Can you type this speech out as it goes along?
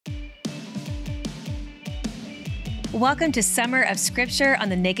Welcome to Summer of Scripture on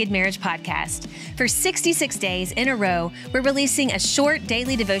the Naked Marriage Podcast. For 66 days in a row, we're releasing a short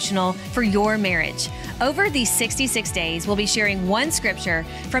daily devotional for your marriage. Over these 66 days, we'll be sharing one scripture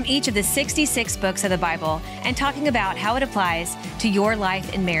from each of the 66 books of the Bible and talking about how it applies to your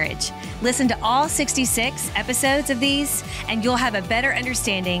life and marriage. Listen to all 66 episodes of these, and you'll have a better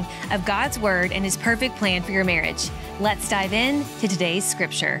understanding of God's Word and His perfect plan for your marriage. Let's dive in to today's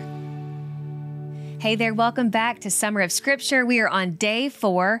scripture. Hey there, welcome back to Summer of Scripture. We are on day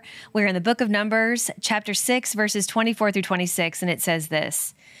 4. We're in the book of Numbers, chapter 6, verses 24 through 26, and it says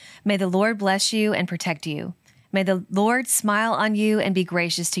this: May the Lord bless you and protect you. May the Lord smile on you and be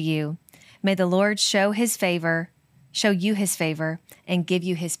gracious to you. May the Lord show you his favor, and give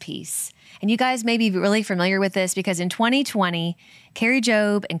you his peace. And you guys may be really familiar with this because in 2020, Carrie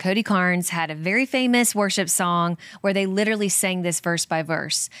Job and Cody Carnes had a very famous worship song where they literally sang this verse by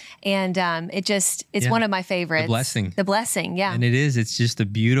verse. And it's one of my favorites. The blessing, yeah. And it's just a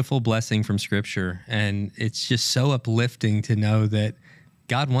beautiful blessing from Scripture. And it's just so uplifting to know that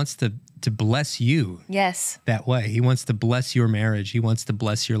God wants to bless you. Yes. That way. He wants to bless your marriage. He wants to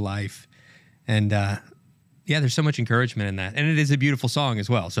bless your life. And there's so much encouragement in that. And it is a beautiful song as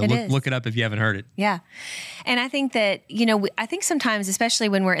well. So look it up if you haven't heard it. Yeah. And I think that, I think sometimes, especially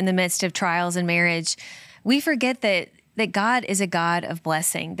when we're in the midst of trials in marriage, we forget that God is a God of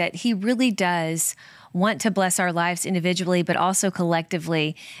blessing, that he really does want to bless our lives individually, but also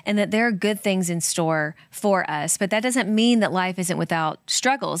collectively, and that there are good things in store for us. But that doesn't mean that life isn't without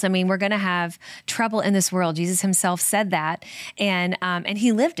struggles. I mean, we're going to have trouble in this world. Jesus himself said that, and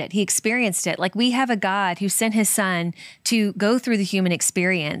he lived it. He experienced it. Like, we have a God who sent his son to go through the human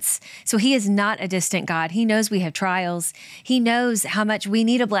experience. So he is not a distant God. He knows we have trials. He knows how much we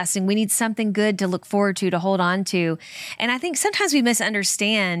need a blessing. We need something good to look forward to hold on to. And I think sometimes we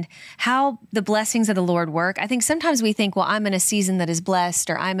misunderstand how the blessings of the Lord work. I think sometimes we think, well, I'm in a season that is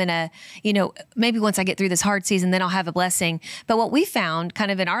blessed, or I'm in a, maybe once I get through this hard season, then I'll have a blessing. But what we found kind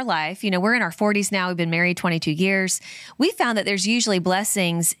of in our life, we're in our 40s now, we've been married 22 years. We found that there's usually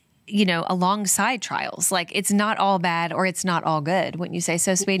blessings, alongside trials. Like, it's not all bad or it's not all good. Wouldn't you say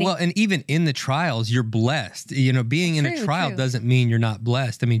so, sweetie? Well, and even in the trials, you're blessed. Being in a trial doesn't mean you're not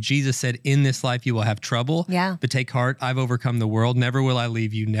blessed. I mean, Jesus said, in this life, you will have trouble, but take heart. I've overcome the world. Never will I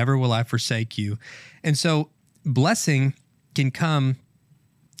leave you. Never will I forsake you. And so blessing can come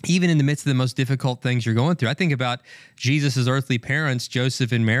even in the midst of the most difficult things you're going through. I think about Jesus' earthly parents,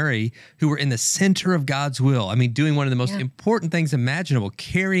 Joseph and Mary, who were in the center of God's will. I mean, doing one of the most important things imaginable,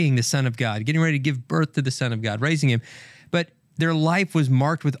 carrying the Son of God, getting ready to give birth to the Son of God, raising him. But their life was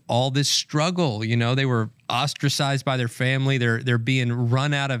marked with all this struggle. They were ostracized by their family. They're being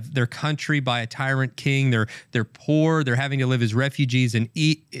run out of their country by a tyrant king. They're poor. They're having to live as refugees in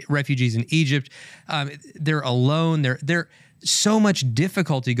Egypt. They're alone. They're so much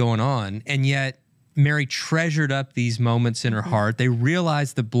difficulty going on, and yet Mary treasured up these moments in her heart. They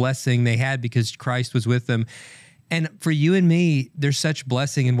realized the blessing they had because Christ was with them. And for you and me, there's such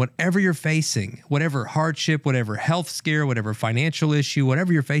blessing in whatever you're facing, whatever hardship, whatever health scare, whatever financial issue,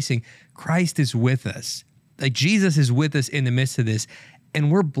 whatever you're facing, Christ is with us. Like, Jesus is with us in the midst of this,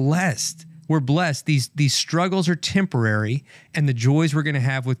 and we're blessed. We're blessed. These struggles are temporary, and the joys we're going to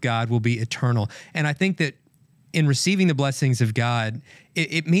have with God will be eternal. And I think that in receiving the blessings of God,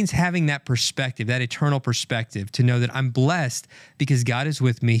 it means having that perspective, that eternal perspective, to know that I'm blessed because God is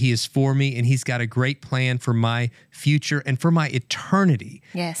with me, he is for me, and he's got a great plan for my future and for my eternity.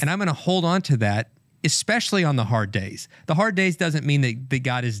 Yes. And I'm going to hold on to that, especially on the hard days. The hard days doesn't mean that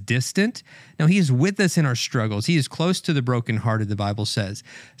God is distant. No, he is with us in our struggles. He is close to the brokenhearted, the Bible says.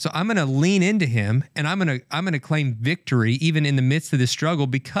 So I'm going to lean into him, and I'm going to claim victory even in the midst of this struggle,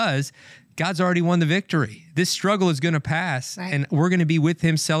 because God's already won the victory. This struggle is going to pass, and we're going to be with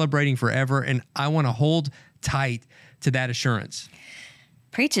him celebrating forever. And I want to hold tight to that assurance.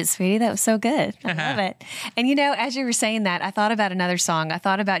 Preach it, sweetie. That was so good. I love it. And as you were saying that, I thought about another song.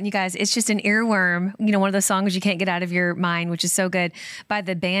 And you guys, it's just an earworm, one of those songs you can't get out of your mind, which is so good, by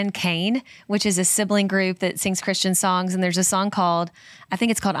the band Cain, which is a sibling group that sings Christian songs. And there's a song called, I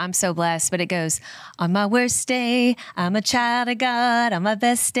think it's called I'm So Blessed, but it goes, on my worst day, I'm a child of God. On my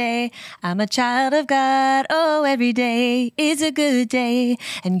best day, I'm a child of God. Oh, every day is a good day,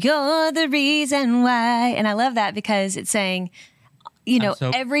 and you're the reason why. And I love that because it's saying,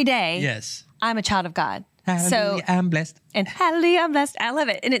 every day, I'm a child of God. Hallelujah, I'm blessed. And hallelujah, I'm blessed. I love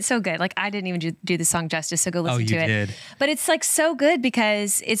it. And it's so good. Like, I didn't even do the song justice, so go listen to it. Did. But it's like so good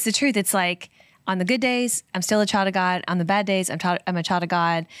because it's the truth. It's like, on the good days, I'm still a child of God. On the bad days, I'm a child of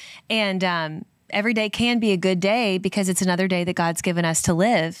God. And every day can be a good day because it's another day that God's given us to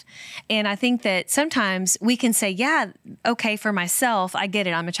live. And I think that sometimes we can say, yeah, okay, for myself, I get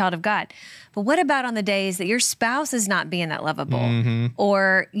it. I'm a child of God. But what about on the days that your spouse is not being that lovable,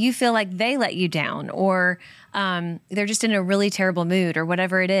 or you feel like they let you down, or they're just in a really terrible mood, or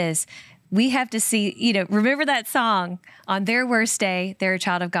whatever it is? We have to see, remember that song, on their worst day, they're a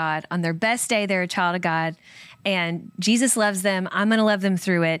child of God. On their best day, they're a child of God. And Jesus loves them. I'm going to love them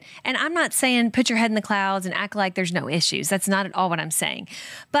through it. And I'm not saying put your head in the clouds and act like there's no issues. That's not at all what I'm saying.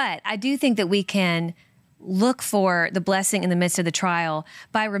 But I do think that we can look for the blessing in the midst of the trial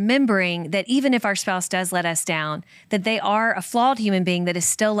by remembering that even if our spouse does let us down, that they are a flawed human being that is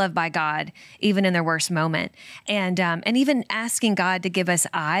still loved by God, even in their worst moment. And even asking God to give us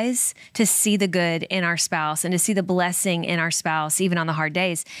eyes to see the good in our spouse and to see the blessing in our spouse, even on the hard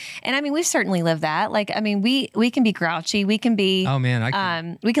days. And I mean, we've certainly lived that. Like, I mean, we can be grouchy. We can be,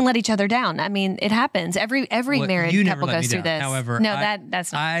 we can let each other down. I mean, it happens. Every married couple goes through this. However, no,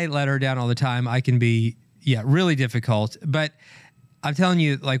 that's not. I let her down all the time. I can be, really difficult. But I'm telling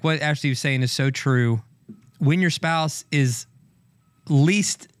you, like what Ashley was saying is so true. When your spouse is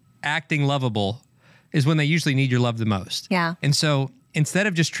least acting lovable is when they usually need your love the most. Yeah. And so instead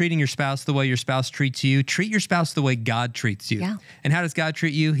of just treating your spouse the way your spouse treats you, treat your spouse the way God treats you. Yeah. And how does God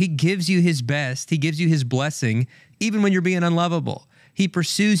treat you? He gives you his best. He gives you his blessing, even when you're being unlovable. He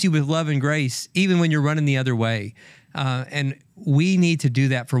pursues you with love and grace, even when you're running the other way. And we need to do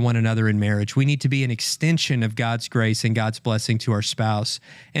that for one another in marriage. We need to be an extension of God's grace and God's blessing to our spouse.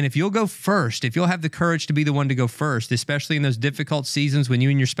 And if you'll go first, if you'll have the courage to be the one to go first, especially in those difficult seasons when you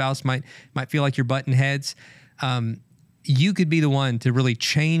and your spouse might feel like you're butting heads, you could be the one to really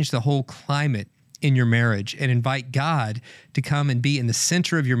change the whole climate in your marriage and invite God to come and be in the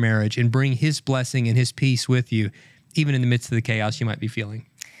center of your marriage and bring his blessing and his peace with you, even in the midst of the chaos you might be feeling.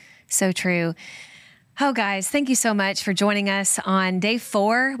 So true. Oh, guys, thank you so much for joining us on day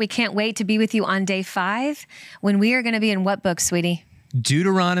 4. We can't wait to be with you on day 5 when we are going to be in what book, sweetie?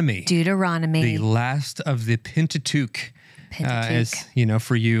 Deuteronomy. Deuteronomy. The last of the Pentateuch. As you know,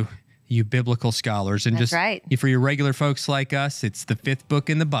 for you biblical scholars. And That's right. For your regular folks like us, it's the 5th book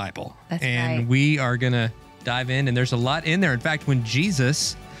in the Bible. That's and right. we are going to dive in, and there's a lot in there. In fact, when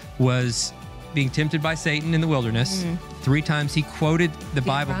Jesus was being tempted by Satan in the wilderness, 3 times he quoted the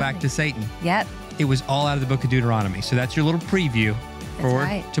Bible back to Satan. Yep. It was all out of the book of Deuteronomy. So that's your little preview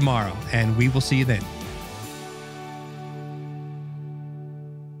for tomorrow, and we will see you then.